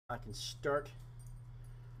I can start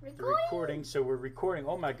the recording. So we're recording.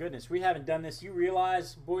 Oh my goodness, we haven't done this. You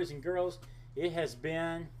realize, boys and girls, it has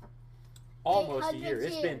been almost a year.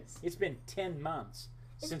 It's been 10 months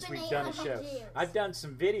since we've done a show. I've done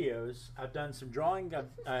some videos. I've done some drawing.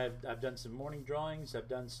 I've done some morning drawings. I've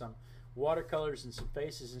done some watercolors and some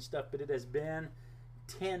faces and stuff. But it has been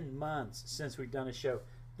 10 months since we've done a show.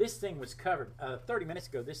 This thing was covered 30 minutes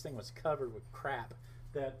ago. This thing was covered with crap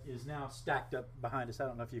that is now stacked up behind us. I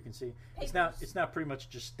don't know if you can see. It's now pretty much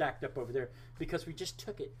just stacked up over there because we just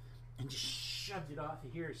took it and just shoved it off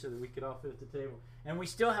of here so that we could all fit at the table. And we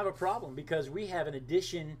still have a problem because we have an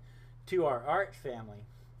addition to our art family.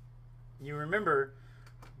 You remember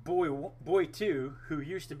boy 2, who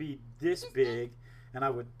used to be this big, and I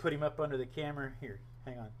would put him up under the camera. Here,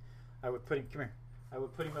 hang on. I would put him, come here. I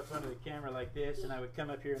would put him up under the camera like this, and I would come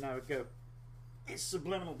up here and I would go, "It's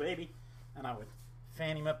Subliminal Baby," and I would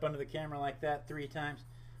fan him up under the camera like that 3 times.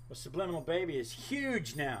 Well, Subliminal Baby is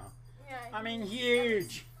huge now. Yeah, I mean,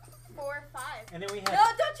 huge. 4 or 5. And then we had. No,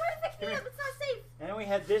 don't try to pick me up. It's not safe. And then we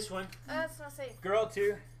had this one. It's not safe. Girl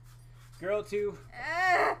 2. Girl 2.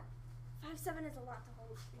 5'7" is a lot to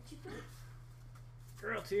hold.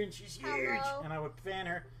 Girl 2, and she's huge. Hello. And I would fan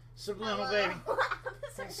her. Subliminal Hello.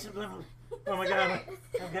 Baby. Subliminal. Oh my God,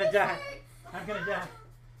 I'm gonna die. I'm gonna die.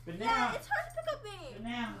 But now, yeah, it's hard to pick up me. But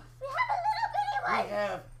now, we have a little bitty one. we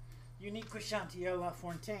have unique Crescentio La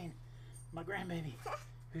Fontaine, my grandbaby,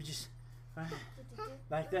 who just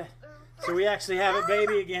like that. So we actually have a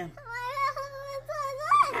baby again.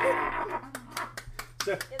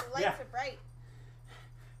 So, the lights are bright.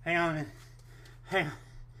 Hang on a minute. Hang on.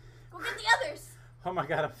 Go get the others. Oh my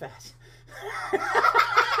God, I'm fat.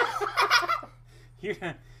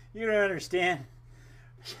 You don't understand.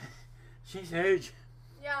 She's huge.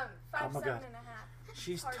 Yeah, I'm 5'7" Oh my God. and a half.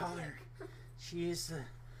 She's taller. She is the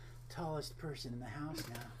tallest person in the house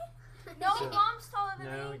now. No, Mom's taller than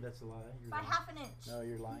No, me. that's a lie. You're By lying. half an inch. No,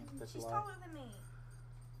 you're lying. That's She's a lie. taller than me.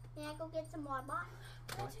 Can I go get some more, Mom?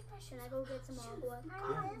 Can I take my shoes? Can I go get some more?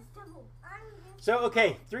 So,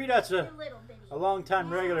 okay, 3 Dots, a Little bitty. long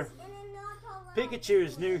time regular. Pikachu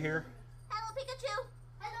is new here. Hello, Pikachu.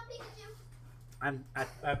 Hello, Pikachu.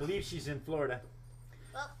 I believe she's in Florida.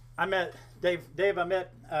 Well, I met Dave. I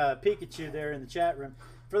met Pikachu there in the chat room.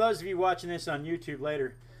 For those of you watching this on YouTube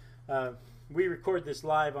later, we record this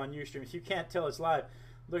live on Ustream. If you can't tell it's live,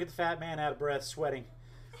 look at the fat man out of breath, sweating.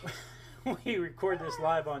 We record this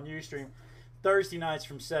live on Ustream Thursday nights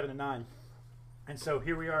from 7 to 9. And so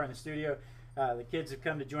here we are in the studio. The kids have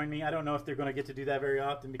come to join me. I don't know if they're going to get to do that very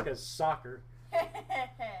often because soccer.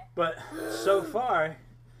 But so far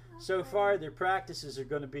their practices are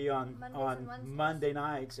going to be on Monday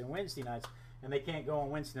nights and Wednesday nights, and they can't go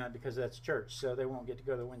on Wednesday night because that's church, so they won't get to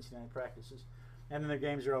go to the Wednesday night practices. And then their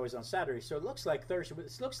games are always on Saturday. So it looks like Thursday.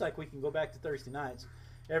 It looks like we can go back to Thursday nights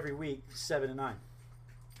every week, 7 to 9.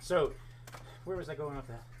 So where was I going with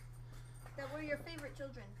that? that were your favorite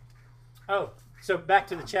children. Oh, so back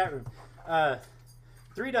to the chat room.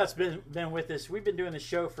 3 Dots been with us. We've been doing the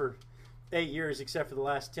show for 8 years, except for the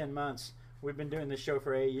last 10 months. We've been doing this show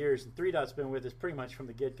for 8 years, and 3 Dots been with us pretty much from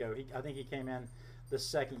the get-go. I think he came in the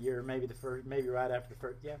second year, maybe the first, maybe right after the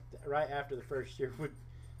first. Yeah, right after the first year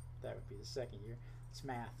that would be the second year. It's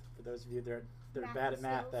math. For those of you that are bad at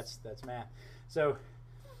math, that's math. So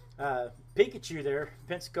Pikachu there,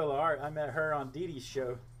 Pensacola Art. I met her on Dee Dee's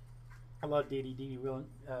show. I love Dee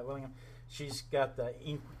Willingham. She's got the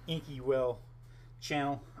Inky Will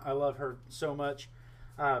channel. I love her so much.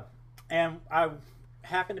 And I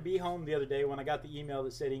happened to be home the other day when I got the email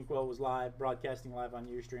that said Inkwell was live, broadcasting live on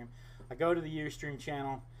Ustream. I go to the Ustream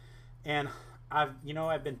channel, and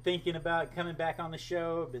I've been thinking about coming back on the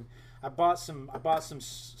show. I bought some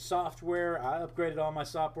software. I upgraded all my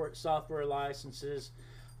software licenses.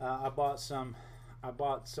 I bought some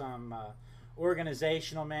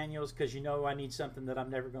organizational manuals because I need something that I'm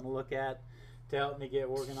never going to look at to help me get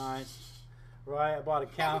organized. Right, I brought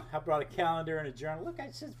a calendar and a journal. Look,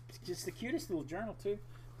 it's just the cutest little journal too.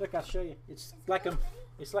 Look, I'll show you. It's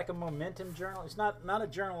like a momentum journal. It's not a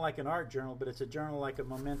journal like an art journal, but it's a journal like a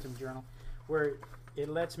momentum journal, where it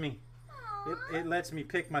lets me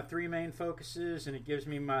pick my 3 main focuses, and it gives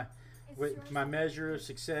me my measure of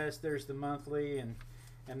success. There's the monthly, and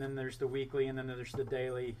then there's the weekly, and then there's the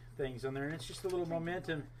daily things on there, and it's just a little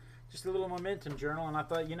momentum journal. And I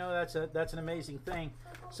thought, that's an amazing thing.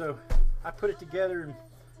 So I put it together and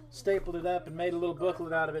stapled it up and made a little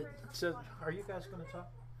booklet out of it. So, are you guys going to talk?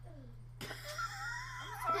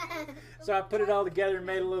 So I put it all together and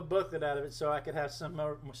made a little booklet out of it so I could have some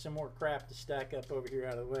more crap to stack up over here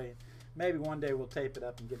out of the way. Maybe one day we'll tape it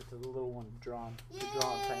up and give it to the little one drawn paint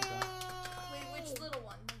on. Wait, which little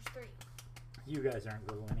one? There's You guys aren't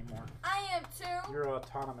little anymore. I am too. You're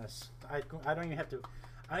autonomous. I don't even have to.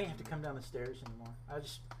 I don't even have to come down the stairs anymore.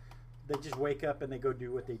 They just wake up and they go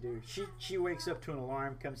do what they do. She wakes up to an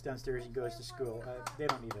alarm, comes downstairs and goes to school. They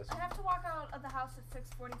don't need us. I have to walk out of the house at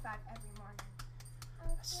 6:45 every morning.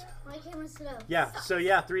 My camera's slow. Yeah. So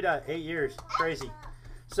yeah, 8 years. Crazy.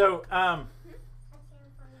 So I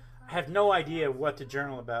have no idea what to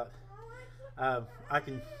journal about. I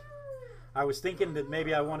was thinking that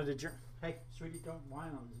maybe I wanted to journal. Hey, sweetie, don't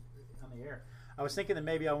whine on the air. I was thinking that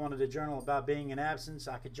maybe I wanted to journal about being in absence.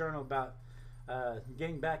 I could journal about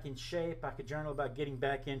getting back in shape. I could journal about getting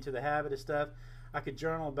back into the habit of stuff. I could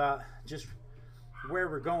journal about just where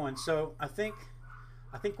we're going. So I think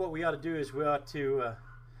what we ought to do is we ought to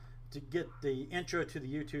get the intro to the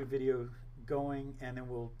YouTube video going, and then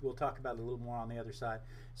we'll talk about it a little more on the other side.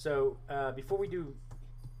 So before we do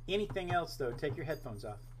anything else, though, take your headphones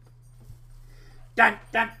off. Dun,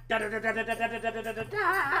 dun, dun, dun, dun, dun, dun, dun, dun, dun, dun, dun,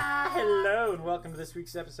 dun. Hello and welcome to this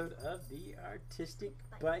week's episode of the Artistic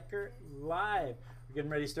Biker Live. We're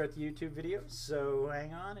getting ready to start the YouTube video, so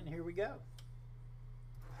hang on and here we go.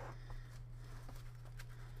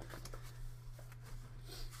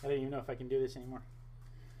 I don't even know if I can do this anymore.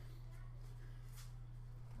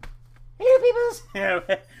 Hello, peoples!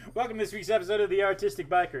 Welcome to this week's episode of the Artistic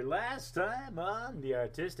Biker. Last time on the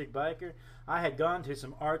Artistic Biker, I had gone to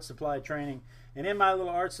some art supply training, and in my little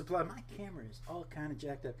art supply, my camera is all kind of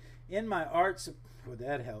jacked up. In my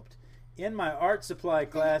that helped. In my art supply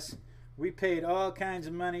class, we paid all kinds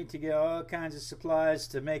of money to get all kinds of supplies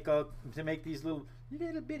to make these little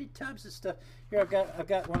bitty tubs of stuff. Here I've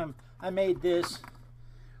got one of them. I made this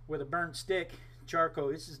with a burnt stick. Charcoal.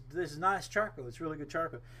 This is nice charcoal. It's really good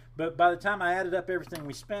charcoal. But by the time I added up everything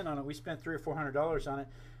we spent on it, we spent $300 or $400 on it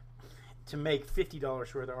to make $50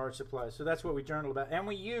 worth of art supplies. So that's what we journaled about, and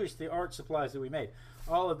we used the art supplies that we made.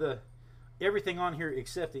 Everything on here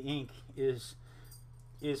except the ink is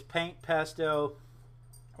paint, pastel,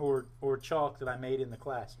 or chalk that I made in the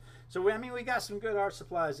class. So we got some good art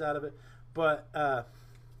supplies out of it. But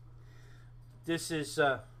this is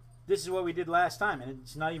what we did last time, and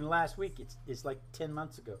it's not even last week. It's like 10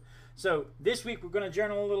 months ago. So this week we're going to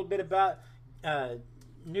journal a little bit about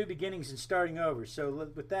new beginnings and starting over. So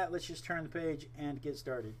with that, let's just turn the page and get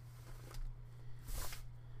started.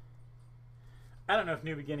 I don't know if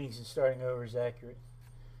new beginnings and starting over is accurate.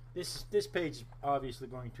 This page is obviously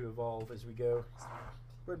going to evolve as we go.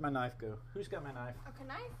 Where'd my knife go? Who's got my knife? A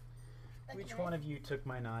knife? Which one of you took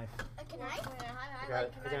my knife? A knife? I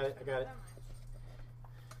got it.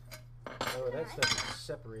 Oh, that stuff is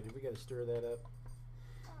separated. We got to stir that up.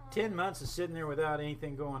 10 months of sitting there without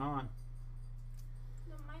anything going on.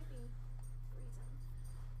 That might be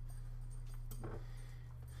reason.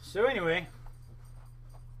 So anyway,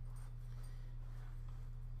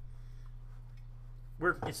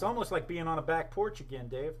 it's almost like being on a back porch again,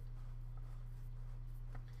 Dave.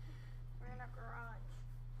 We're in a garage.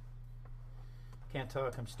 Can't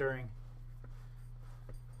talk. I'm stirring.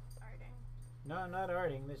 Arting. No, I'm not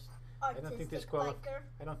arting. I don't think this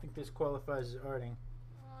qualifies as arting.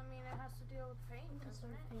 Well, I mean, it has to deal with paint, doesn't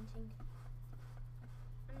it? Painting.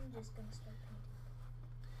 I'm just gonna start painting.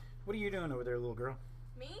 What are you doing over there, little girl?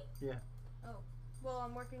 Me? Yeah. Oh. Well,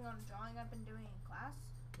 I'm working on a drawing I've been doing in class.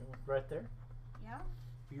 Right there? Yeah?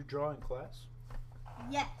 You draw in class?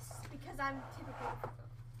 Yes, because I'm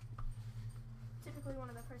typically one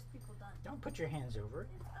of the first people done. Don't put your hands over it.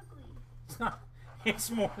 It's ugly. It's not.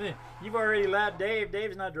 It's more than you've already laughed, Dave.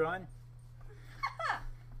 Dave's not drawing.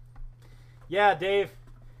 Yeah, Dave.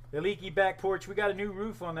 The leaky back porch. We got a new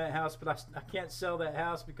roof on that house, but I can't sell that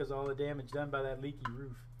house because of all the damage done by that leaky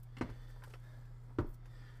roof.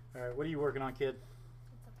 All right, what are you working on, kid?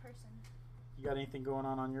 It's a person. You got anything going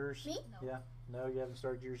on yours? Me? No. Yeah. No, you haven't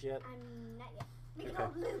started yours yet. I'm not yet. Make it Okay. all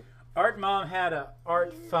blue. Art Mom had a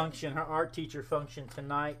art function, her art teacher function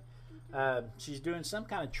tonight. She's doing some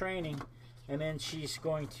kind of training, and then she's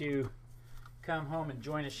going to come home and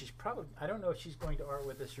join us. I don't know if she's going to art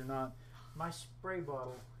with us or not. My spray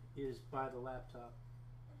bottle is by the laptop.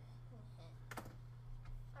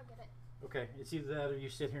 I'll get it. Okay, it's either that or you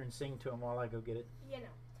sit here and sing to him while I go get it. You know.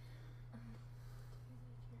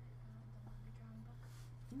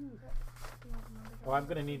 Oh, I'm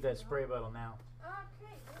going to need that spray bottle now.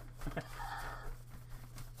 Okay.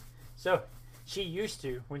 So she used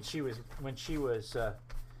to when she was when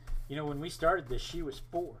we started this, she was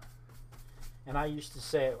 4, and I used to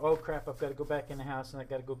say, "Oh crap, I've got to go back in the house and I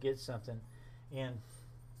got to go get something," and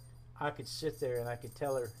I could sit there and I could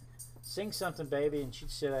tell her, "Sing something, baby," and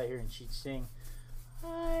she'd sit out here and she'd sing,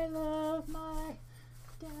 "I love my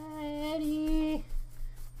daddy,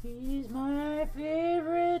 he's my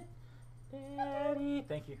favorite Daddy.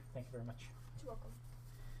 Thank you very much. You're welcome.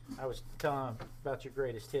 I was telling him about your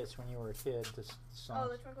greatest hits when you were a kid. This song. Oh,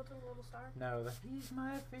 the Twinkle Twinkle Little Star? No, he's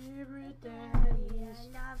my favorite daddy. I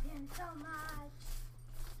love him so much.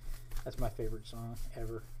 That's my favorite song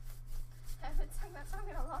ever. I haven't sung that song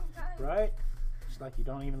in a long time. Right? It's like you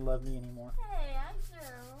don't even love me anymore. Hey, I do.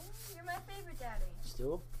 You're my favorite daddy.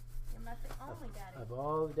 Still? You're my only daddy. Of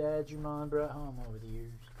all the dads your mom brought home over the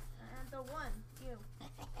years. And the one, you.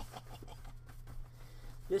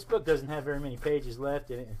 This book doesn't have very many pages left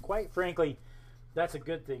in it, and quite frankly, that's a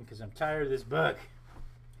good thing because I'm tired of this book.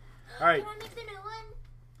 All right. Can I make the new one?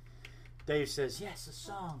 Dave says, yes, a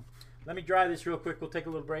song. Let me dry this real quick. We'll take a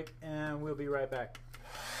little break, and we'll be right back.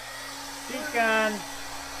 Pecan.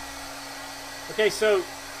 Okay, so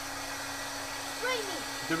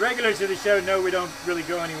the regulars of the show know we don't really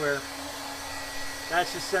go anywhere.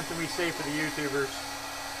 That's just something we say for the YouTubers.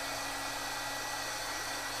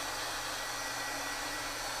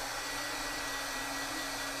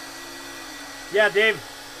 Yeah, Dave,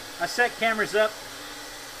 I set cameras up.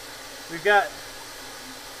 We've got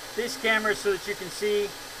this camera so that you can see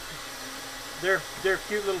their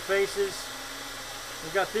cute little faces.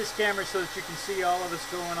 We've got this camera so that you can see all of us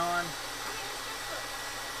going on.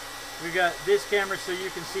 We've got this camera so you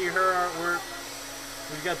can see her artwork.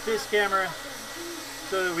 We've got this camera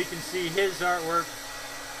so that we can see his artwork.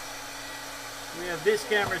 We have this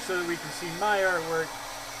camera so that we can see my artwork.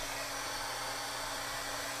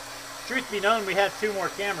 Truth be known, we have 2 more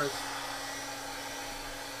cameras.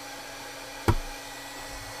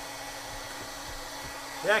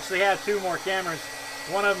 We actually have 2 more cameras.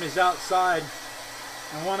 One of them is outside,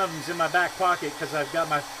 and one of them is in my back pocket because I've got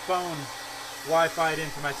my phone Wi-Fi'd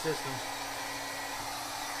into my system.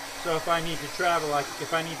 So if I need to travel,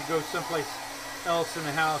 if I need to go someplace else in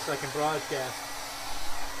the house, I can broadcast.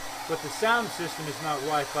 But the sound system is not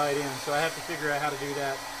Wi-Fi'd in, so I have to figure out how to do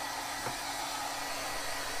that.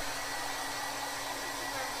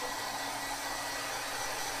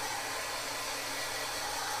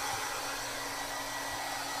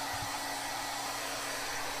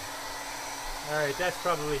 All right, that's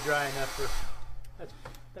probably dry enough for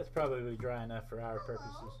that's probably dry enough for our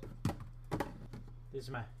purposes. This is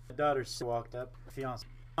my daughter's walked up. Fiance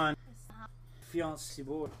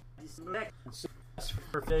boy. That's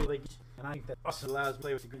for favorite, and I think that also allows me to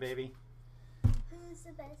play with the baby. Who's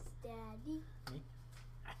the best daddy? Me?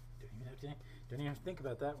 Don't even have to think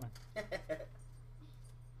about that one. I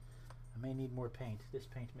may need more paint. This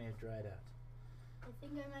paint may have dried out. I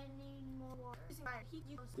think I might need more water.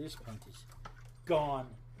 This paint is gone.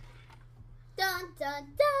 Dun dun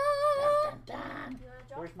dun! Dun, dun, dun.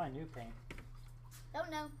 Where's my new paint? Don't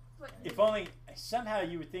know. If only somehow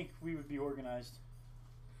you would think we would be organized.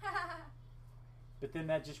 But then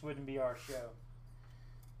that just wouldn't be our show.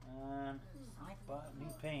 I bought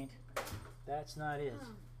new paint. That's not it.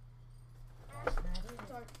 That's not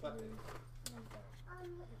it.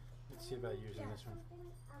 Let's see about using this one.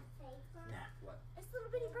 Nah. What? It's a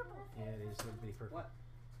little bitty purple. Yeah, it is a little bitty purple. What?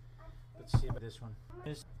 Let's see about this one.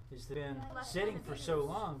 This has been sitting for so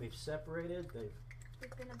long. They've separated. They've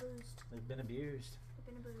been abused. They've been abused. They've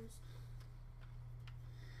been abused.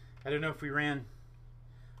 I don't know if we ran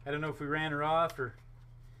her off or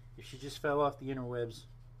if she just fell off the interwebs.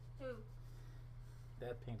 Who?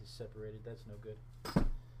 That paint is separated. That's no good.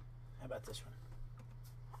 How about this one?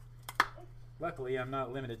 Luckily, I'm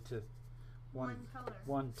not limited to One color.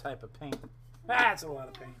 one type of paint. That's a lot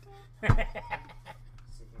of paint.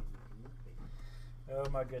 Oh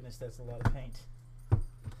my goodness, that's a lot of paint.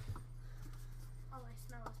 All I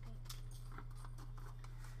smell is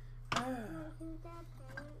paint.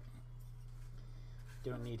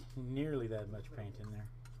 Don't need nearly that much paint in there.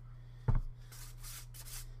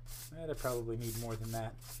 I probably need more than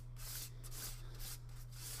that.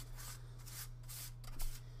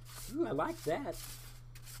 Ooh, I like that.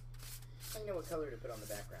 I know what color to put on the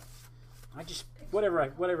background. I just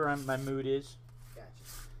whatever my mood is. Gotcha.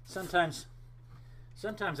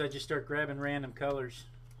 Sometimes I just start grabbing random colors,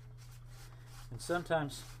 and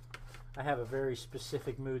sometimes I have a very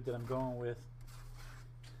specific mood that I'm going with.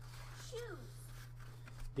 Shoes.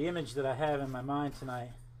 The image that I have in my mind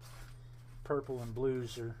tonight, purple and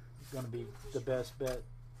blues, are going to be the best bet.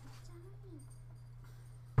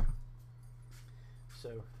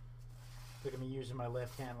 So, look at me using my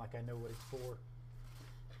left hand like I know what it's for.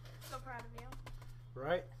 So proud of you.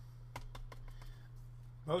 Right?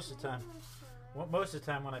 Most of the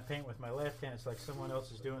time when I paint with my left hand, it's like someone else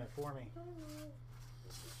is doing it for me.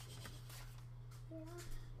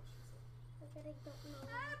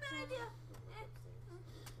 Bad idea.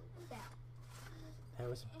 That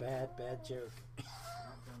was a bad joke.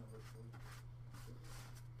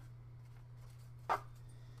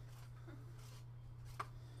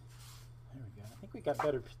 we got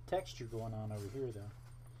better texture going on over here, though.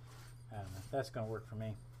 I don't know. That's going to work for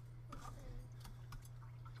me.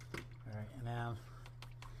 All right, and now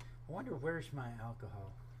I wonder where's my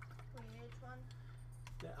alcohol. Which one?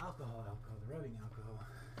 The alcohol, the rubbing alcohol.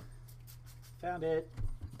 Found it.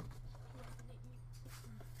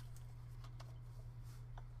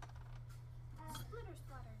 Splitter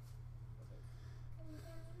splatter.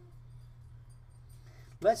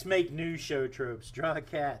 Let's make new show tropes. Draw a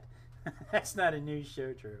cat. That's not a new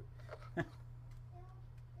show trope.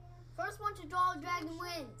 First one to draw a dragon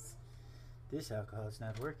wins. This alcohol is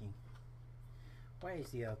not working. Why is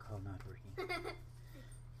the alcohol not working?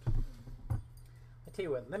 I tell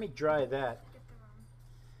you what, let me dry that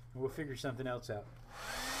and we'll figure something else out.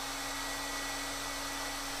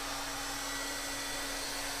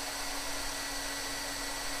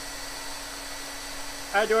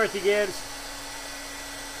 Hi, Dorothy Gibbs.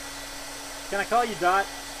 Can I call you Dot?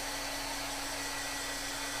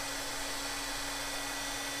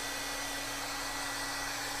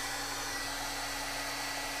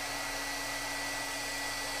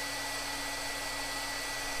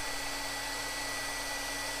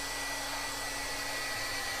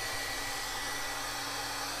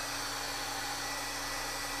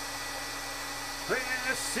 Well,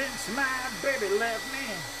 since my baby left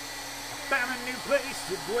me, I found a new place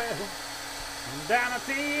to dwell. And down at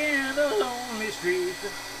the end of the lonely street,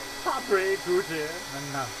 Heartbreak Hotel.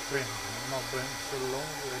 And I've been so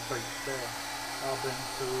lonely, baby. I've been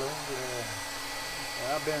so lonely.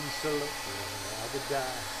 I've been so lonely, I could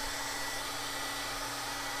die.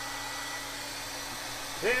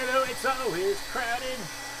 Though it's always crowded,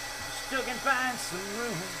 you still can find some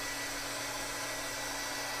room.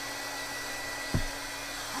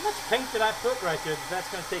 How much paint did I put right there that that's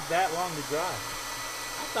going to take that long to dry?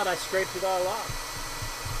 I thought I scraped it all off.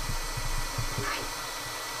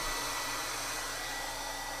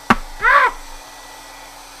 Ah!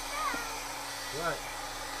 What?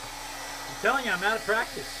 I'm telling you, I'm out of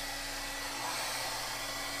practice.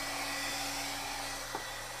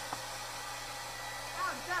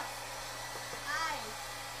 Oh, duck. Eyes.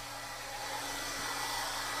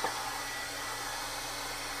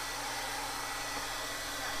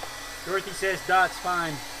 Dorothy says Dot's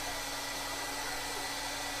fine.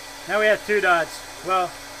 Now we have 2 dots.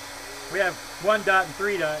 Well, we have 1 dot and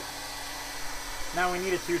 3 dots. Now we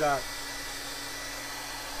need a 2 dot.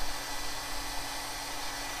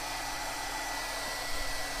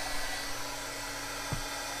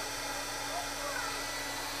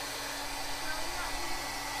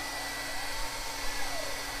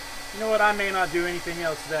 You know what? I may not do anything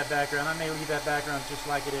else to that background. I may leave that background just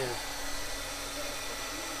like it is.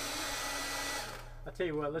 I'll tell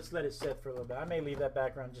you what, let's let it set for a little bit. I may leave that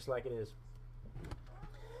background just like it is.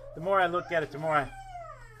 The more I look at it, the more I...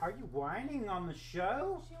 Are you whining on the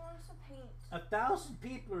show? She wants to paint. 1,000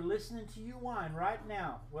 people are listening to you whine right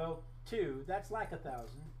now. Well, 2. That's like 1,000.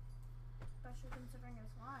 Especially considering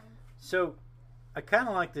it's lime. So, I kind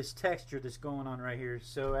of like this texture that's going on right here.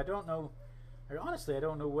 So, I don't know... Or honestly, I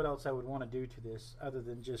don't know what else I would want to do to this other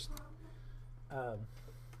than just...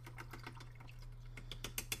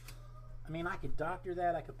 I mean, I could doctor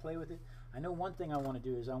that. I could play with it. I know one thing I want to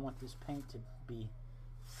do is I want this paint to be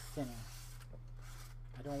thinner.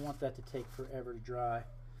 I don't want that to take forever to dry.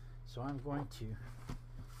 So I'm going to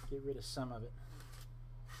get rid of some of it.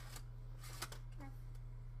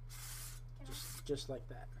 Just like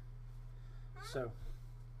that. So,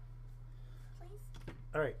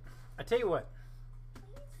 all right. I tell you what.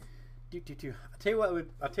 I'll tell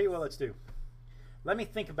you what. Let's do. Let me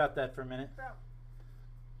think about that for a minute. Bro.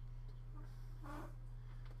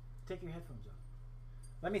 Take your headphones off.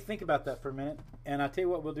 Let me think about that for a minute, and I'll tell you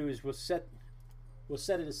what we'll do is we'll set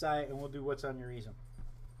it aside and we'll do what's on your easel.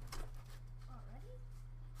 Already?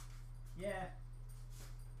 Yeah.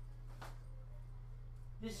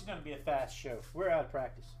 This is going to be a fast show. We're out of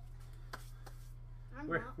practice.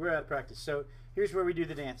 We're out of practice. So here's where we do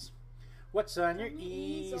the dance. What's on your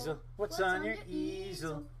easel? What's on your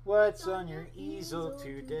easel? What's on your easel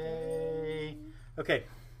today? Okay.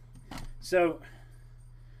 So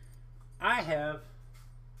I have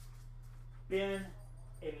been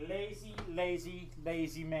a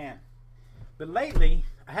lazy man. But lately,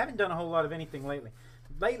 I haven't done a whole lot of anything lately.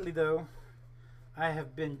 Lately, though, I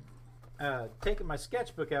have been taking my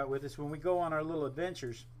sketchbook out with us when we go on our little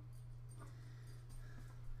adventures.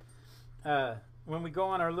 When we go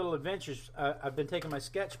on our little adventures, I've been taking my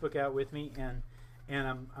sketchbook out with me, and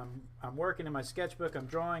I'm working in my sketchbook. I'm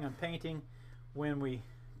drawing. I'm painting. When we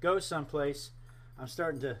go someplace, I'm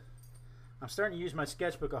starting to use my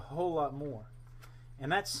sketchbook a whole lot more,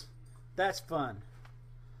 and that's fun.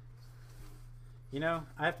 You know,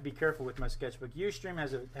 I have to be careful with my sketchbook. Ustream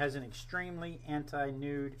has an extremely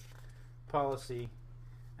anti-nude policy,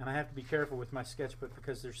 and I have to be careful with my sketchbook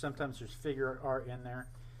because sometimes there's figure art in there,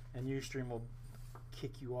 and Ustream will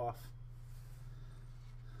kick you off.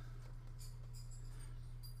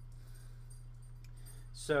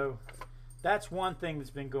 So that's one thing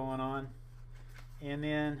that's been going on. And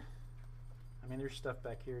then, I mean, there's stuff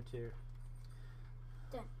back here too.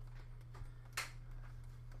 Done.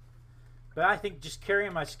 But I think just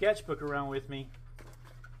carrying my sketchbook around with me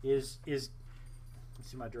is let's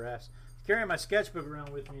see my giraffes. Carrying my sketchbook around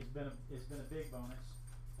with me has been a big bonus.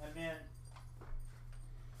 And then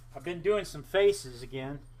I've been doing some faces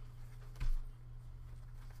again.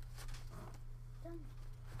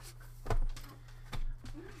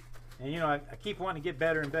 And you know, I keep wanting to get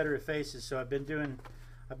better and better at faces, so I've been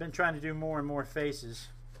trying to do more and more faces.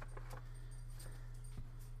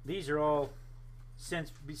 These are all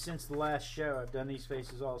since the last show. I've done these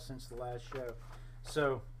faces all since the last show.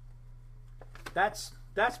 So that's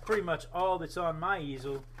pretty much all that's on my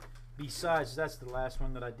easel. Besides, that's the last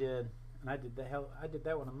one that I did, and I did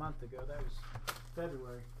that one a month ago. That was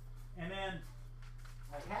February. And then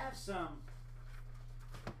I have some.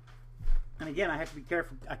 And again, I have to be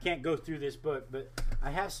careful. I can't go through this book, but I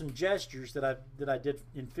have some gestures that I did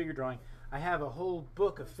in figure drawing. I have a whole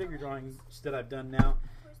book of figure drawings that I've done now,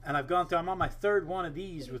 and I've gone through. I'm on my third one of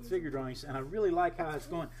these with figure drawings, and I really like how it's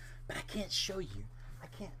going. But I can't show you. I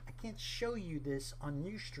can't show you this on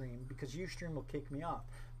Ustream because Ustream will kick me off.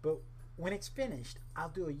 But when it's finished, I'll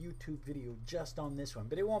do a YouTube video just on this one,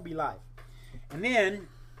 but it won't be live. And then,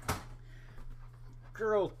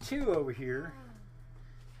 girl 2 over here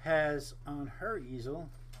has on her easel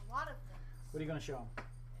A lot of things. What are you going to show them?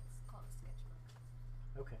 It's called a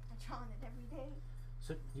sketchbook. Okay. I draw on it every day.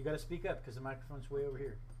 So you got to speak up because the microphone's way over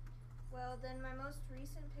here. Well, then my most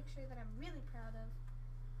recent picture that I'm really proud of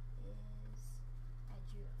is I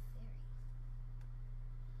drew a fairy.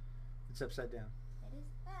 It's upside down. It is.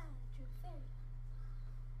 I drew a fairy.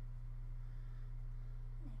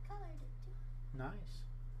 And I colored it too. Nice.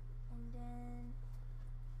 And then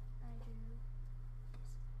I drew this.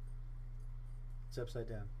 It's upside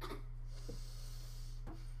down. This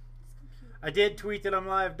computer. I did tweet that I'm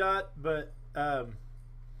live, but And then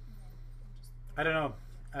I don't know.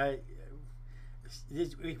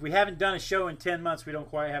 We haven't done a show in 10 months. We don't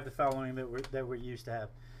quite have the following that we're used to have.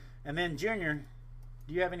 And then Junior,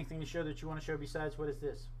 do you have anything to show that you want to show besides what is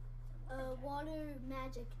this? A water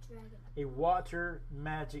magic dragon. A water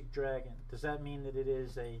magic dragon. Does that mean that it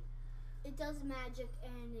is a? It does magic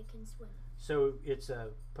and it can swim. So it's a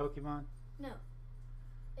Pokemon? No.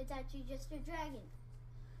 It's actually just a dragon.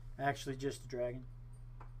 Actually, just a dragon.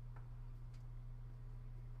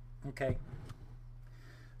 Okay.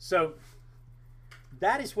 So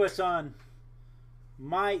that is what's on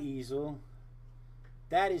my easel.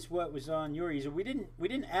 That is what was on your easel. We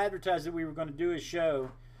didn't advertise that we were going to do a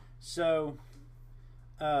show, so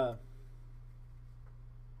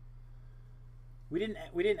we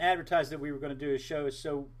didn't advertise that we were going to do a show.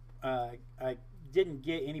 So I didn't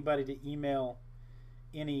get anybody to email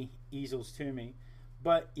any easels to me.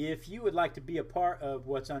 But if you would like to be a part of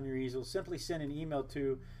what's on your easel, simply send an email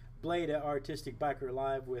to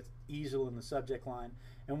blade@artisticbikerlive with easel in the subject line.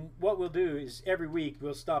 And what we'll do is every week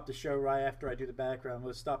we'll stop the show right after I do the background.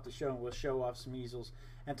 We'll stop the show and we'll show off some easels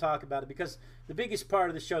and talk about it. Because the biggest part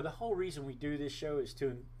of the show, the whole reason we do this show is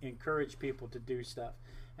to encourage people to do stuff.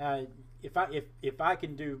 If I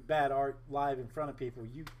can do bad art live in front of people,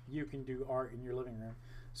 you can do art in your living room.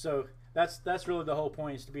 So that's really the whole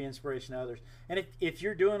point, is to be inspiration to others. And if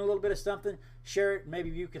you're doing a little bit of something, share it. Maybe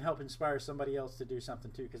you can help inspire somebody else to do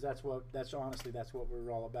something too, because that's what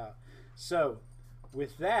we're all about. So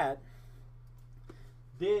with that,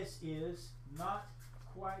 this is not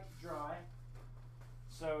quite dry.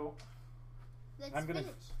 So I'm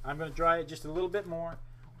gonna dry it just a little bit more.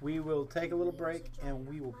 We will take a little break and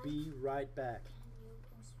we will be right back.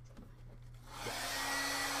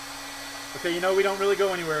 Okay, you know we don't really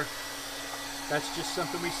go anywhere. That's just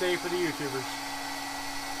something we say for the YouTubers.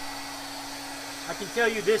 I can tell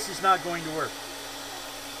you this is not going to work.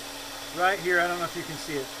 Right here, I don't know if you can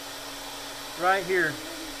see it. Right here,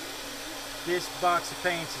 this box of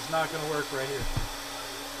paints is not going to work right here.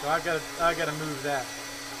 So I gotta move that.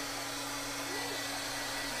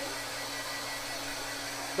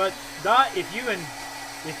 But Dot, if you and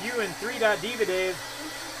 3.Diva Dave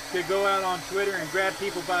could go out on Twitter and grab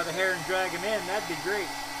people by the hair and drag them in, that'd be great.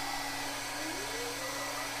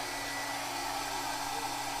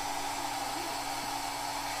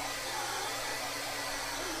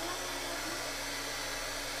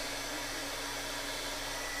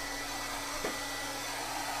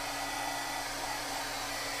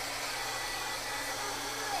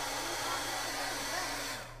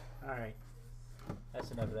 Alright.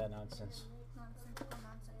 That's enough of that nonsense. Nonsensical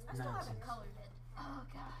nonsense. I still haven't colored it. Oh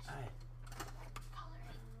gosh.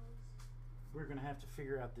 Coloring. We're gonna have to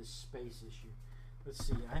figure out this space issue. Let's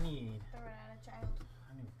see. I need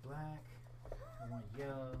black. I want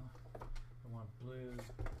yellow. I want blue.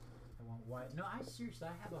 I want white. No, I seriously,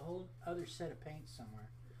 I have a whole other set of paint somewhere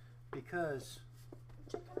because.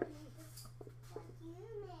 Check underneath.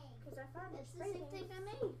 Because I found It's the same thing I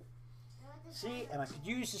made. See, and I could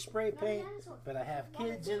use the spray paint, but I have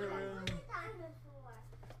kids in the room.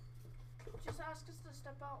 Just ask us to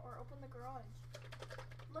step out or open the garage.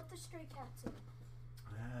 Let the stray cats in.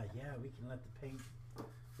 Ah, yeah, we can let the paint.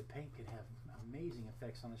 The paint could have amazing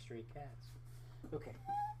effects on the stray cats. Okay.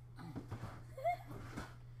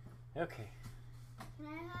 Okay. Can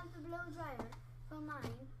I have the blow dryer for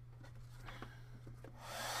mine?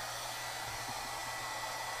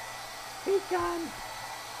 Pecan!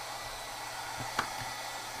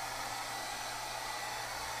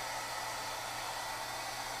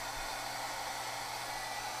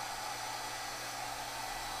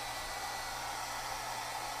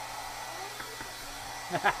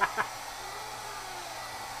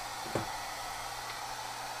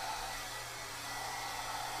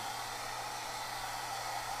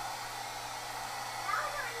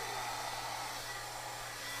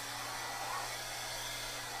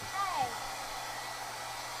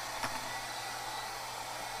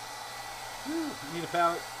 Need a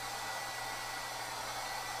pallet?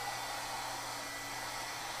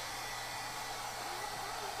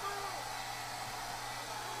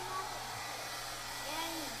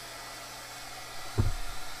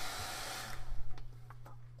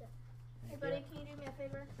 Hey buddy, can you do me a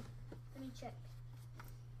favor? Let me check.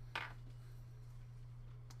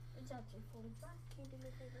 It's actually fully black. Can you do me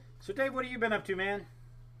a favor? So Dave, what have you been up to, man?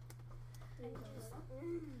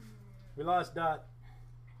 We lost Dot.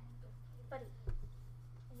 Buddy,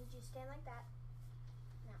 I need you to stand like that.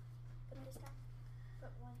 Now, put this down.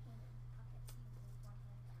 Put one hand in the pocket. One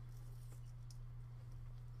hand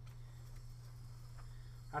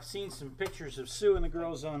down. I've seen some pictures of Sue and the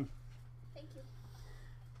girls on Thank you.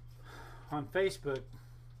 Facebook.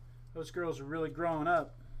 Those girls are really growing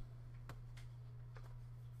up.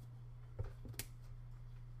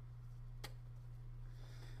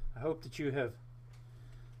 I hope that you have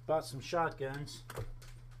bought some shotguns.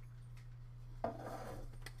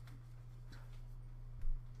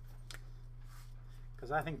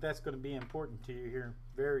 Because I think that's going to be important to you here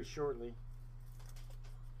very shortly.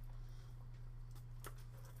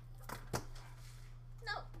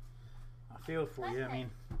 No. I feel for you. I mean,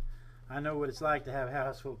 I know what it's like to have a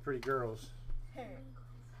house full of pretty girls.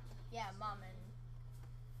 Yeah, Mom and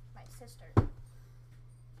my sister.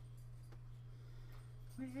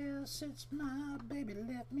 Well, since my baby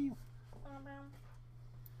left me.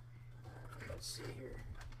 Let's see here.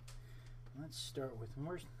 Let's start with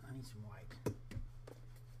where's I need some white.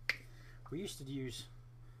 We used to use.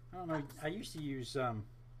 I don't know. I used to use I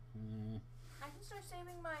can start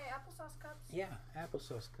saving my applesauce cups. yeah,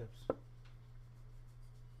 applesauce cups.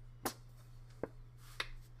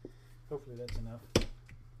 Hopefully that's enough.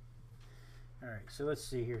 All right, so let's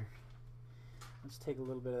see here. Let's take a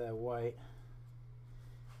little bit of that white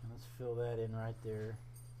and let's fill that in right there.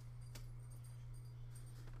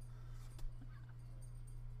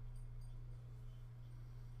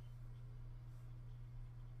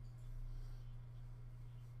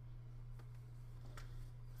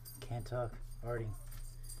 Can't talk, Artie.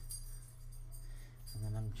 And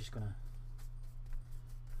then I'm just gonna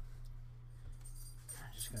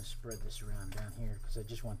spread this around down here because I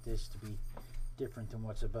just want this to be different than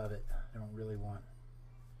what's above it. I don't really want.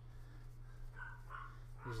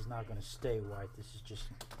 This is not going to stay white. This is just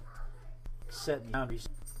setting boundaries.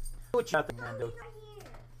 What you got the window,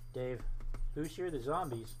 Dave? Who's here? The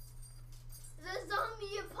zombies. The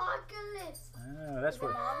zombie apocalypse. Oh, that's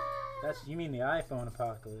what. That's you mean the iPhone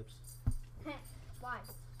apocalypse? Why?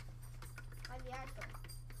 Why the iPhone?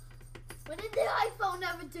 What did the iPhone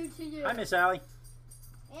ever do to you? Hi, Miss Allie.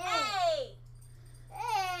 Hey!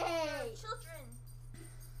 Hey! Children!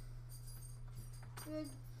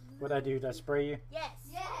 What'd I do? Did I spray you? Yes!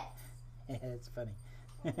 Yes! It's funny.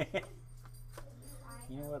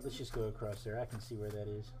 You know what? Let's just go across there. I can see where that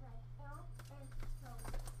is.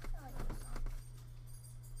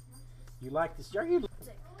 You like this? Are you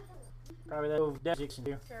probably that old Dixon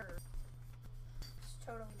here? Sure. It's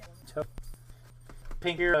totally done.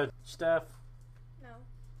 Pink ear stuff? No.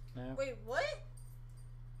 No. Wait, what?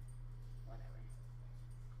 Whatever.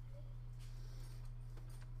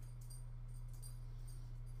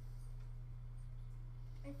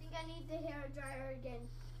 I think I need the hair dryer again.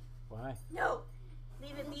 Why? No!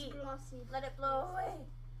 Leave it be. Glossy. Let it blow away.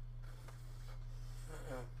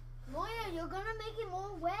 Moya, you're gonna make it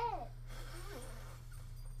more wet.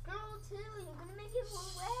 Girl, too, you're gonna make it more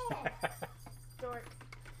wet. Dork.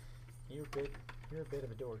 You're a bit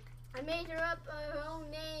of a dork. I made her up her own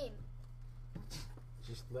name.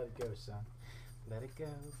 Just let it go, son. Let it go.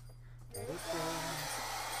 Let it go.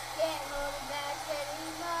 Can't hold it back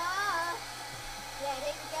anymore. Let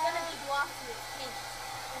it It's go. gonna be glossy with pink.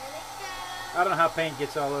 Let it go. I don't know how paint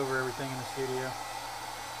gets all over everything in the studio.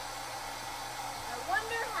 I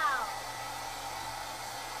wonder how.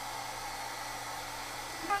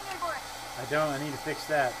 Hang your board. I don't. I need to fix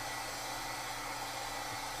that.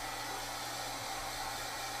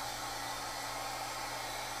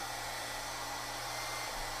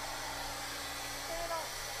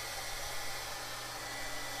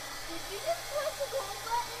 Did you just press the gold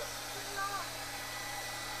button or not?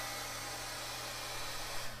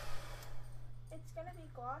 It's gonna be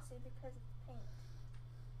glossy because it's paint.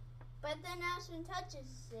 But then Ashton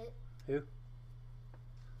touches it. Who?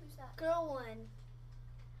 Who's that? Girl one.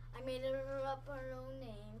 I made her up her own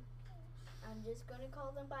name. I'm just gonna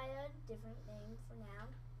call them by a different name for now.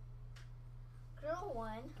 Girl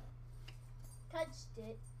one touched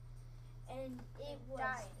it and it was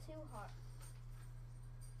died. too hard.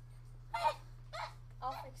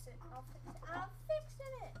 I'll fix it. I'll fix it. I'm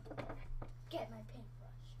fixing it. Get my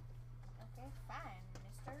paintbrush. Okay, fine,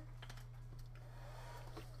 mister.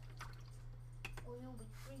 Or you'll be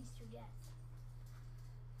freeze to death.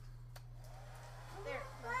 There.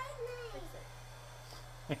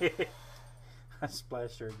 Fix it. I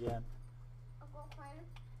splashed her again. Uncle Connor,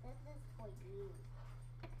 this is for you.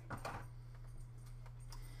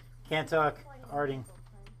 Can't talk. Arting.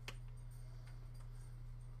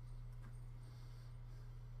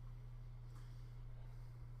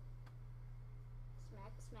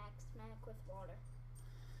 Smack, smack, smack with water.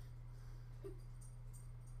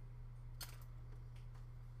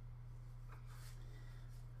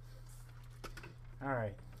 All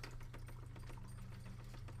right.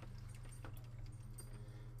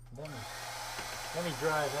 Let me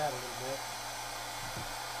dry that a little bit.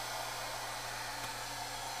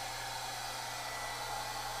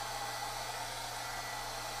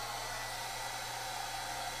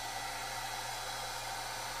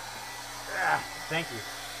 Ah, thank you.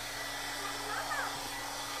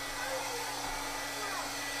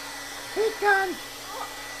 Heat gun.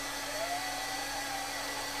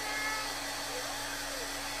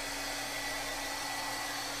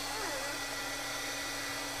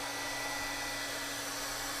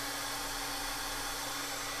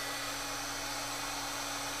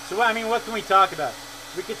 So, I mean, what can we talk about?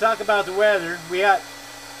 We could talk about the weather. We got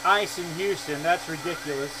ice in Houston. That's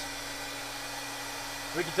ridiculous.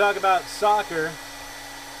 We could talk about soccer,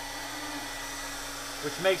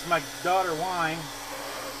 which makes my daughter whine.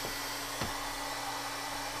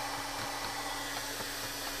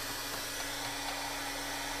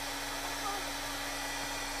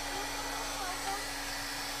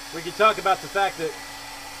 We could talk about the fact that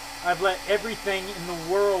I've let everything in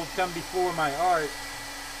the world come before my art,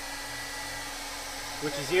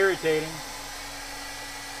 which is irritating.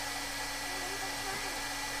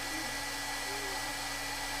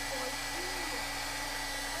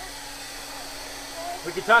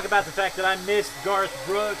 We could talk about the fact that I missed Garth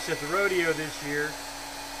Brooks at the rodeo this year.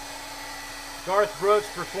 Garth Brooks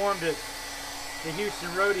performed at the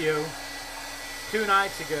Houston Rodeo 2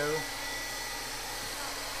 nights ago.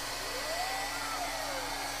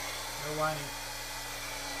 No whining.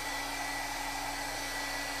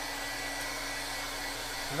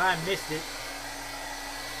 And I missed it.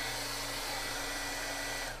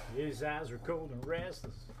 His eyes were cold and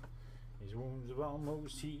restless. His wounds have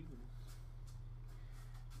almost healed.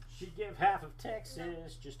 She'd give half of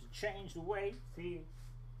Texas just to change the way it feels.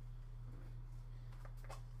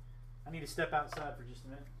 I need to step outside for just a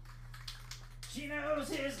minute. She knows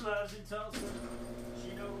his love's in Tulsa.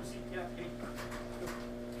 She knows he got hate.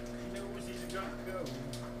 She knows he's gonna go.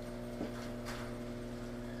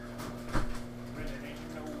 But it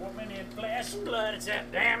ain't no woman in flesh and blood. It's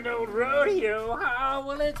that damned old rodeo. Oh,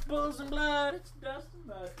 well, it's bulls and blood. It's dust and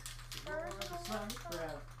mud. It's more of a sunny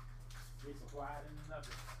crowd. It's a white and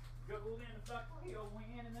another. Gold in the buck wheel,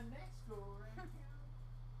 win in the next go around.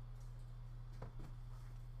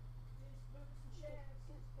 This boots and shafts,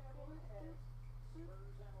 this cowboy hat,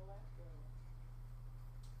 spurs and a lap go.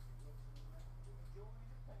 Looks around to the joy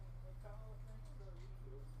and the pain they call a thing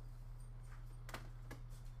rodeo.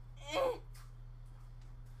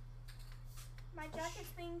 My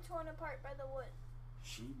jacket's being torn apart by the wood.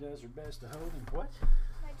 She does her best to hold him. What?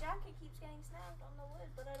 My jacket keeps getting snagged on the wood,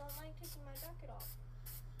 but I don't like taking my jacket off.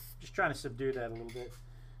 Just trying to subdue that a little bit.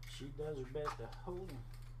 She does her best to hold him.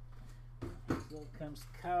 Here comes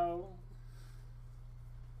cold.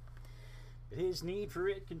 But his need for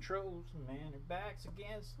it controls. Man, her back's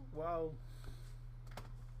against the wall.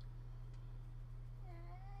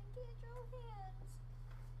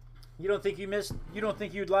 You don't think you don't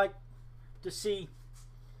think you'd like to see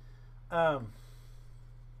Garth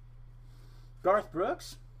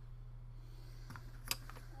Brooks?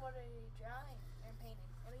 What are you drawing or painting?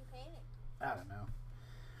 What are you painting? I don't know.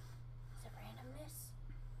 Is it randomness?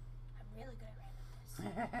 I'm really good at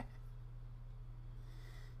randomness.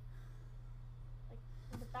 Like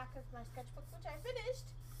in the back of my sketchbook, which I finished,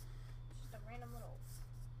 it's just a random little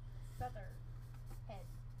feather head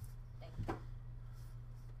thing.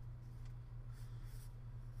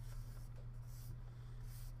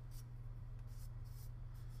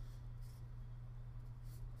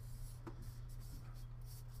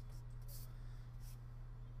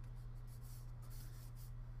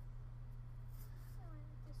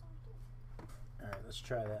 Alright, let's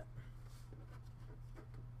try that.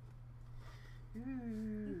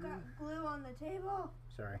 You got glue on the table,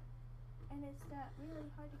 Sorry. and it's that really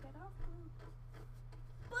hard to get off glue.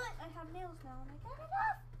 But I have nails now, and I got it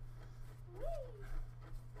off. Whee!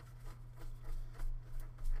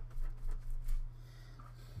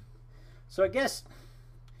 So I guess,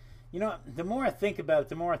 you know, the more I think about it,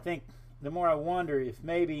 the more I wonder if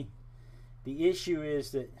maybe the issue is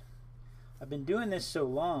that I've been doing this so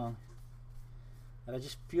long that I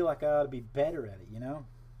just feel like I ought to be better at it, you know?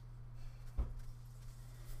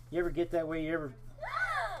 You ever get that way? You ever...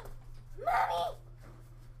 Mommy!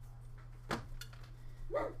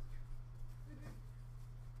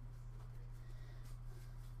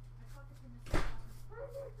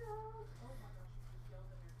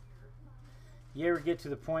 You ever get to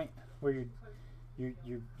the point where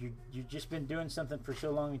you've just been doing something for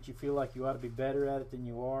so long that you feel like you ought to be better at it than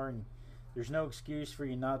you are, and there's no excuse for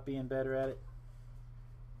you not being better at it?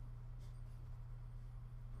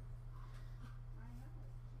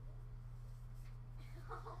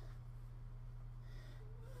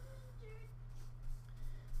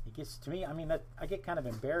 It gets to me. I mean, I get kind of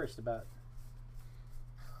embarrassed about.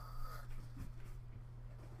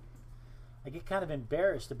 I get kind of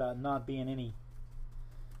embarrassed about not getting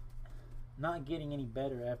any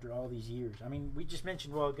better after all these years. I mean, we just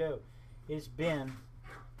mentioned a while ago, it's been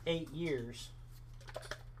 8 years.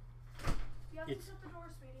 You have to shut the door,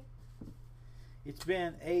 sweetie. It's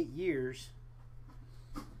been 8 years,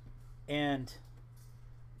 and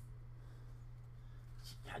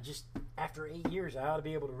I just, after 8 years, I ought to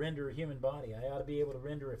be able to render a human body. I ought to be able to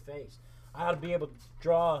render a face. I ought to be able to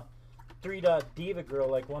draw 3-dot diva girl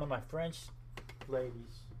like one of my French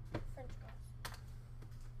ladies. French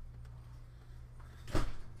girls.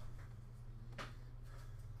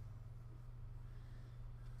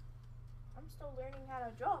 I'm still learning how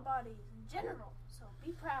to draw bodies in general, so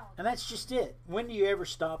be proud. And that's just it. When do you ever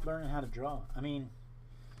stop learning how to draw? I mean,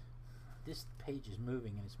 this page is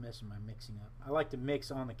moving and it's messing my mixing up. I like to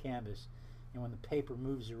mix on the canvas, and when the paper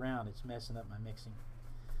moves around, it's messing up my mixing.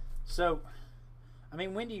 So, I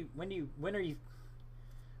mean, when are you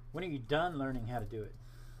done learning how to do it?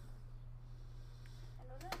 I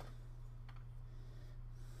don't know.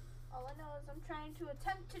 All I know is I'm trying to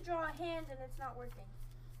attempt to draw a hand and it's not working.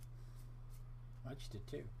 I just did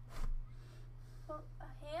too. Well, a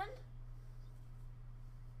hand?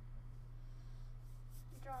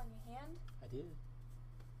 You drawing a hand? I did.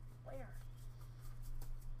 Where?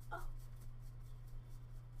 Oh.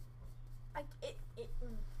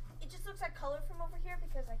 It just looks like color from over here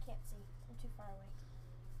because I can't see. I'm too far away.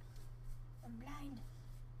 I'm blind.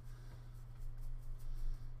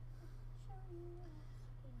 I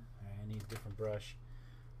need a different brush.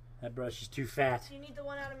 That brush is too fat. Do you need the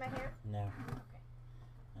one out of my hair? No. Okay.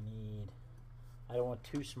 I don't want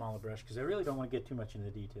too small a brush because I really don't want to get too much into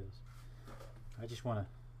the details. I just want to.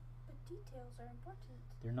 But details are important.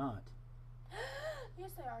 They're not.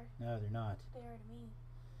 Yes, they are. No, they're not. They are to me.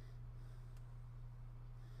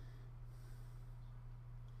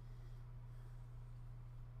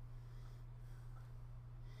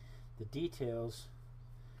 The details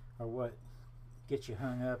are what get you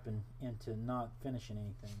hung up and into not finishing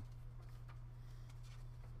anything.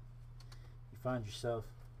 You find yourself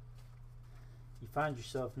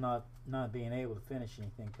not being able to finish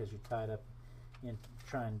anything because you're tied up in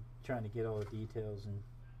trying to get all the details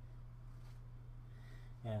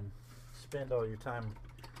and spend all your time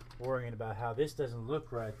worrying about how this doesn't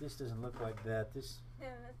look right, this doesn't look like that, this.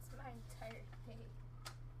 Yeah, that's my entire day.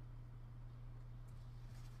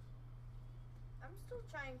 I'm still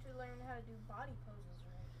trying to learn how to do body poses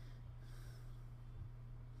right.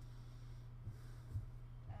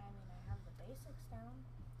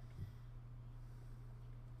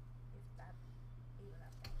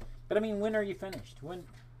 But I mean, when are you finished? When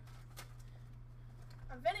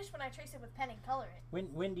I'm finished when I trace it with pen and color it.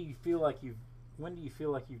 when do you feel like you've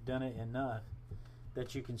done it enough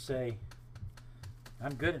that you can say,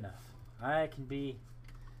 I'm good enough. I'm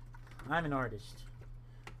an artist.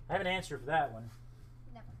 I have an answer for that one.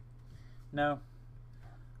 Never. No.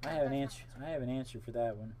 I have an answer for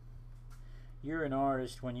that one. You're an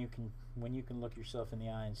artist when you can look yourself in the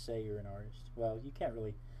eye and say you're an artist. Well, you can't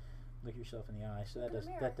really look yourself in the eye, so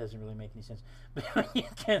that doesn't really make any sense. But when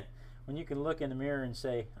you can look in the mirror and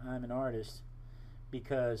say I'm an artist,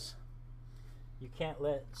 because you can't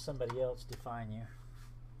let somebody else define you.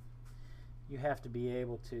 You have to be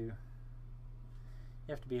able to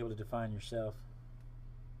define yourself.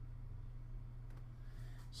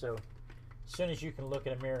 So, as soon as you can look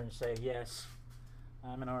in a mirror and say, yes,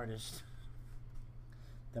 I'm an artist,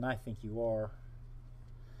 then I think you are.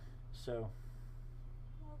 So,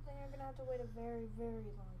 Well, then you're gonna have to wait a very,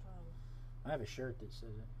 very long time. I have a shirt that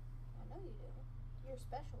says it. I know you do. You're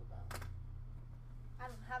special, though. I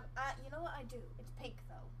don't have. You know what I do? It's pink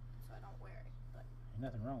though, so I don't wear it. But Ain't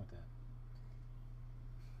nothing wrong with that.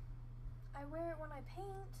 I wear it when I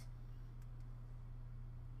paint.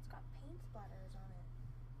 It's got paint splatters on it.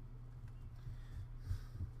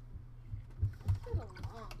 I did a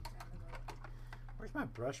long time ago. Where's my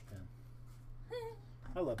brush pen?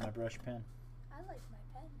 I love my brush pen. I like my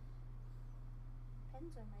pen.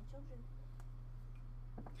 Pens are my children.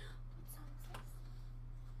 What song is this?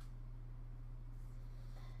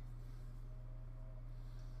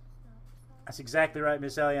 No, it's not. That's exactly right,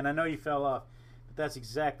 Miss Ellie, and I know you fell off, but that's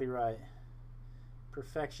exactly right.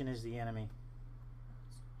 Perfection is the enemy.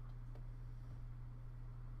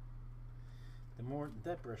 The more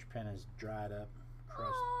that brush pen is dried up,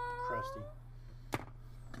 crusty.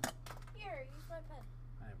 Here, use my pen.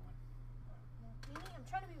 I have one. Nini, I'm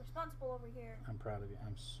trying to be responsible over here. I'm proud of you.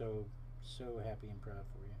 I'm so happy and proud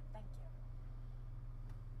for you. Thank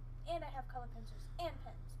you. And I have color pencils and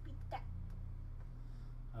pens. Beat that.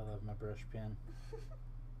 I love my brush pen.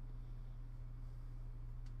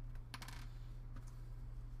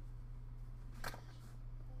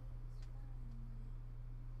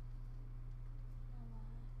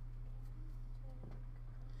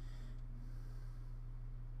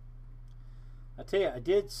 I tell you, I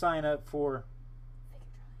did sign up for.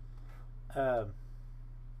 I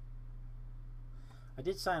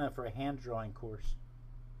did sign up for a hand drawing course.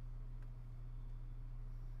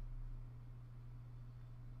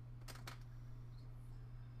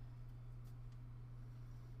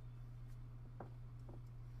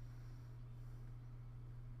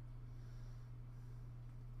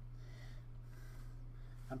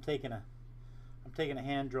 I'm taking a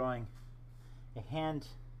hand drawing, a hand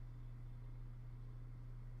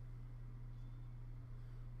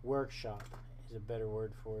workshop is a better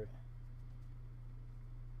word for it.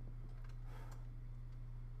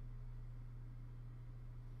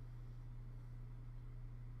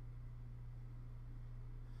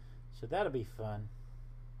 So that'll be fun.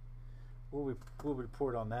 We'll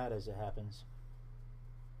report on that as it happens.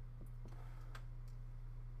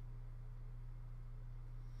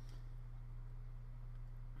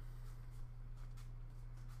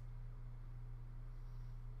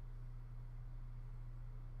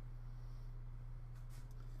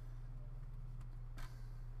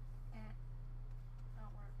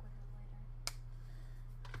 I'll work with it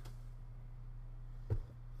later.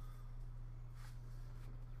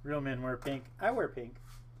 Real men wear pink. I wear pink.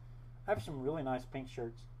 I have some really nice pink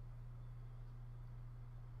shirts.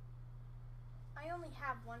 I only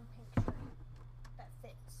have one pink shirt that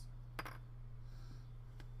fits.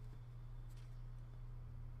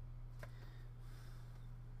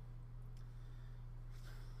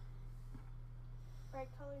 Bright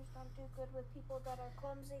colors don't do good with people that are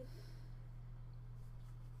clumsy.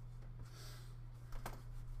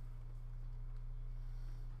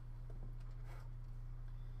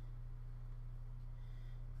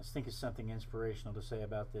 Let's think of something inspirational to say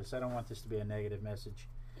about this. I don't want this to be a negative message.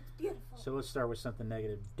 It's beautiful. So let's start with something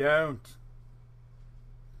negative. Don't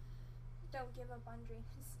give up on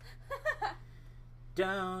dreams.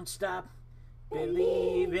 Don't stop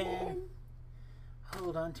believing.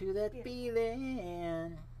 Hold on to that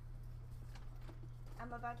feeling.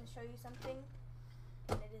 I'm about to show you something,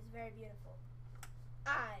 and it is very beautiful.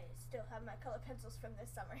 I still have my color pencils from this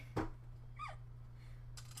summer.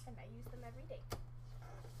 And I use them every day.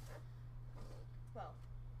 Well,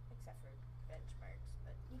 except for benchmarks,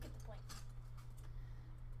 but you get the point.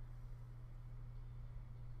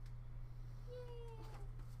 Yay.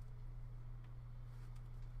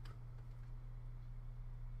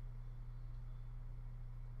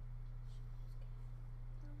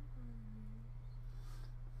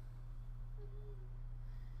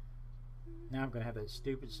 Now I'm gonna have that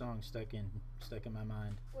stupid song stuck in my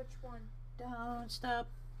mind. Which one? Don't stop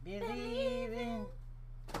believing.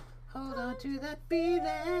 Hold on to that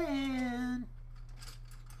feeling.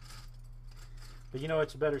 But you know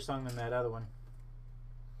what's a better song than that other one?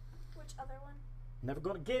 Which other one? Never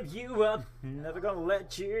gonna give you up. Never gonna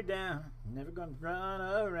let you down. Never gonna run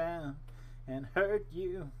around and hurt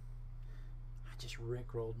you. I just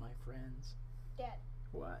rickrolled my friends. Dad.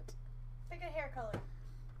 What? Pick a hair color.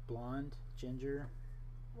 Blonde, ginger,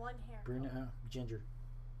 One hair brunette, color. ginger.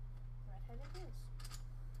 Redheaded is.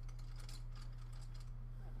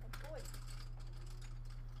 Redhead boy. I'm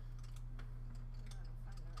trying to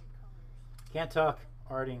find the right colors. Can't talk.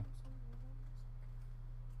 Arting.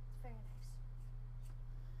 Very nice.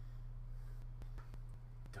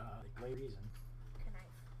 God, lay reason. Knife.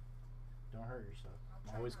 Don't hurt yourself. I'll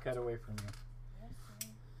try Always not cut to. away from you. Yes, sir.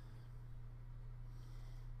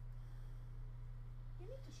 You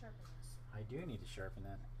need to sharpen this. I do need to sharpen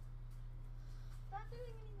that. Not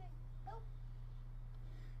doing anything. Nope.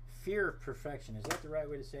 Fear of perfection. Is that the right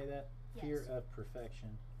way to say that? Yes. Fear of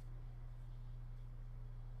perfection.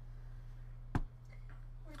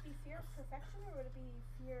 Would it be fear of perfection or would it be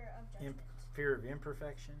fear of judgment? Fear of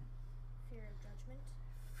imperfection. Fear of judgment.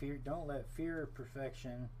 Fear. Don't let fear of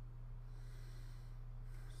perfection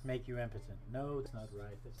make you impotent. No, it's not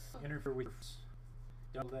right. That's interfere with.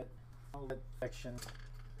 Don't let perfection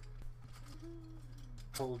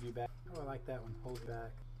hold you back. Oh, I like that one. Hold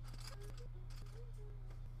back.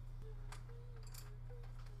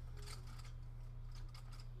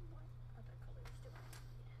 What other colors do I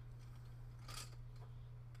need?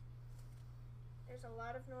 There's a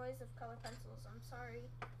lot of noise of color pencils. I'm sorry.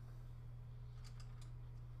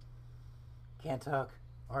 Can't talk.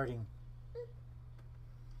 Arting.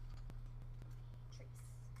 Trees.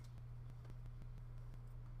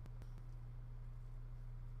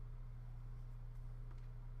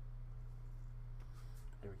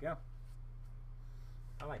 There we go.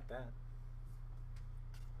 I like that.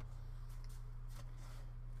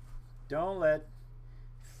 Don't let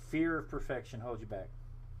fear of perfection hold you back.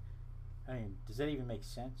 I mean, does that even make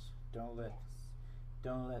sense? Don't let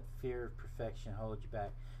fear of perfection hold you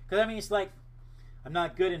back. Because I mean, it's like I'm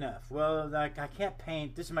not good enough. Well, like I can't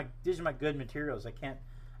paint. These are my good materials. I can't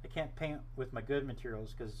paint with my good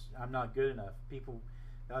materials because I'm not good enough. People,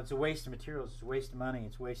 it's a waste of materials. It's a waste of money.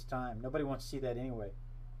 It's a waste of time. Nobody wants to see that anyway.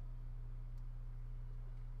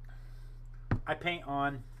 I paint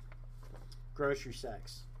on grocery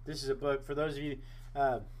sacks. This is a book for those of you.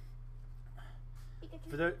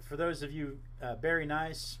 For those of you, very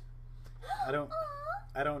nice. I don't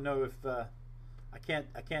know if I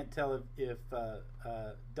can't tell if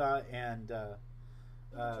Dot and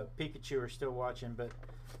Pikachu are still watching, but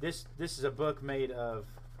this is a book made of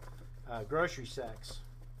grocery sacks,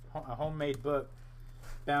 a homemade book,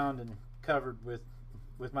 bound and covered with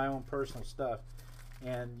my own personal stuff,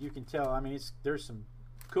 and you can tell. I mean, there's some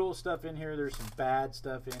cool stuff in here. There's some bad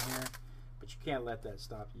stuff in here, but you can't let that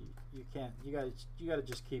stop you. You can't. You gotta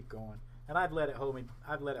just keep going. And I've let it hold me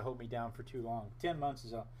down for too long. 10 months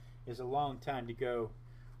is a long time to go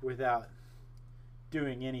without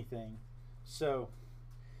doing anything. So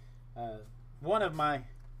one of my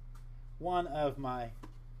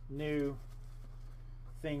new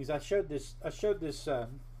things, I showed this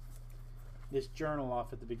this journal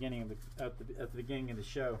off at the beginning of the beginning of the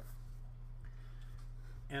show,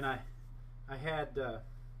 and I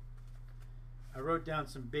wrote down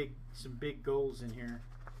some big goals in here,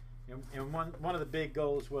 and one of the big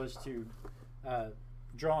goals was to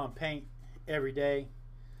draw and paint every day.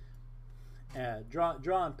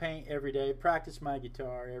 Draw and paint every day. Practice my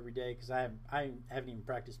guitar every day because I haven't even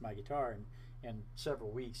practiced my guitar in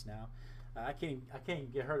several weeks now. I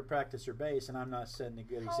can't get her to practice her bass, and I'm not setting a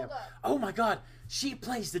good example. Up. Oh my God, she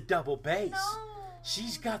plays the double bass. No.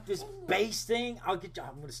 She's got this bass thing. I'm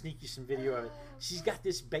gonna sneak you some video of it. She's got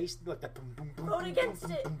this bass like that. Boom, boom, boom, Vote boom, against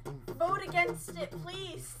boom, it. boom, boom, boom, Vote boom, against boom, it, boom, boom,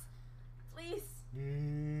 please. Please.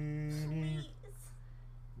 boom. Please.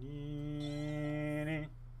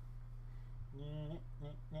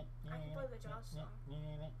 I can play the Josh song.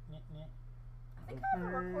 I think I have a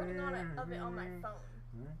recording of it on my phone.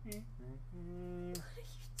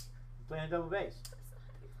 Playing a double bass.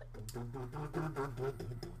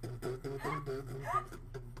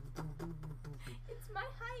 It's my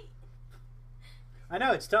height. I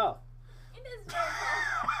know, it's tall. It is very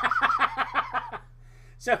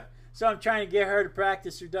tall. So I'm trying to get her to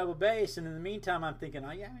practice her double bass, and in the meantime, I'm thinking,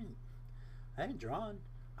 I haven't drawn.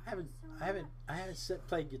 I haven't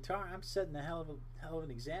played guitar. I'm setting a hell of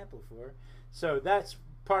an example for her. So that's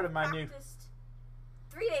part of my Practiced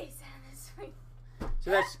 3 days this week.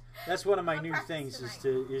 So that's one of my I'll new practice things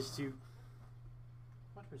tonight. is to.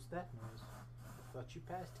 What was that noise? I thought you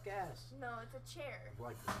passed gas. No, it's a chair.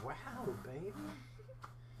 Like, wow, baby.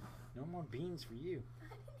 No more beans for you. I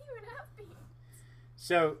didn't even have beans.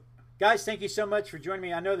 So, guys, thank you so much for joining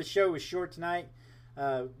me. I know the show was short tonight.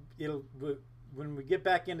 When we get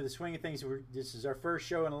back into the swing of things, this is our first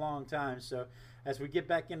show in a long time. So, as we get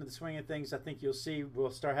back into the swing of things, I think you'll see we'll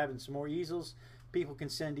start having some more easels. People can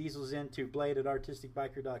send easels in to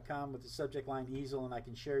blade@artisticbiker.com with the subject line easel, and I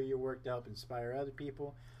can share your work to help inspire other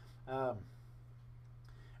people.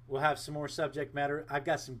 We'll have some more subject matter. I've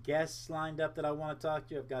got some guests lined up that I want to talk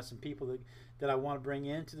to. I've got some people that I want to bring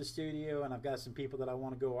into the studio, and I've got some people that I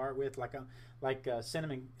want to go art with. Like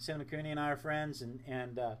Cinnamon Cooney and I are friends,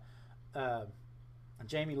 and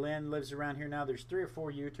Jamie Lynn lives around here now. There's 3 or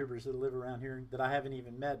 4 YouTubers that live around here that I haven't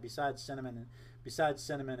even met besides Cinnamon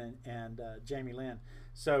and Jamie Lynn.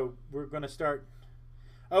 So we're going to start.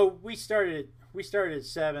 Oh, we started at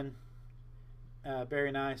 7.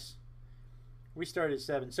 Very nice. We started at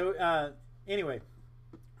 7. So anyway,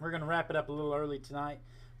 we're going to wrap it up a little early tonight.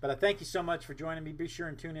 But I thank you so much for joining me. Be sure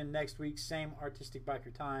and tune in next week. Same Artistic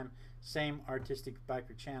Biker time, same Artistic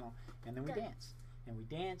Biker channel. And then we dance. And we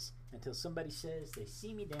dance until somebody says they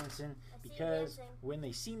see me dancing. Because when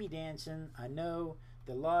they see me dancing, I know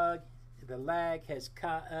the lag has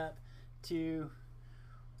caught up to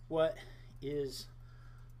what is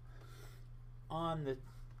on the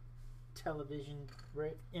television,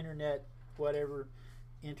 internet, whatever,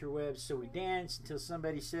 interwebs. So we dance until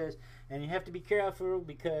somebody says, and you have to be careful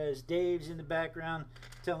because Dave's in the background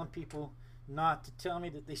telling people not to tell me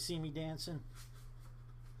that they see me dancing,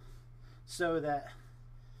 so that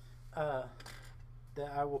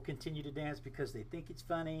I will continue to dance because they think it's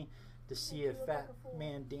funny to see a fat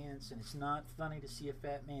man dance, and it's not funny to see a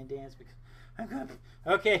fat man dance because I'm gonna.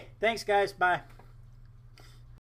 Okay, thanks guys, bye.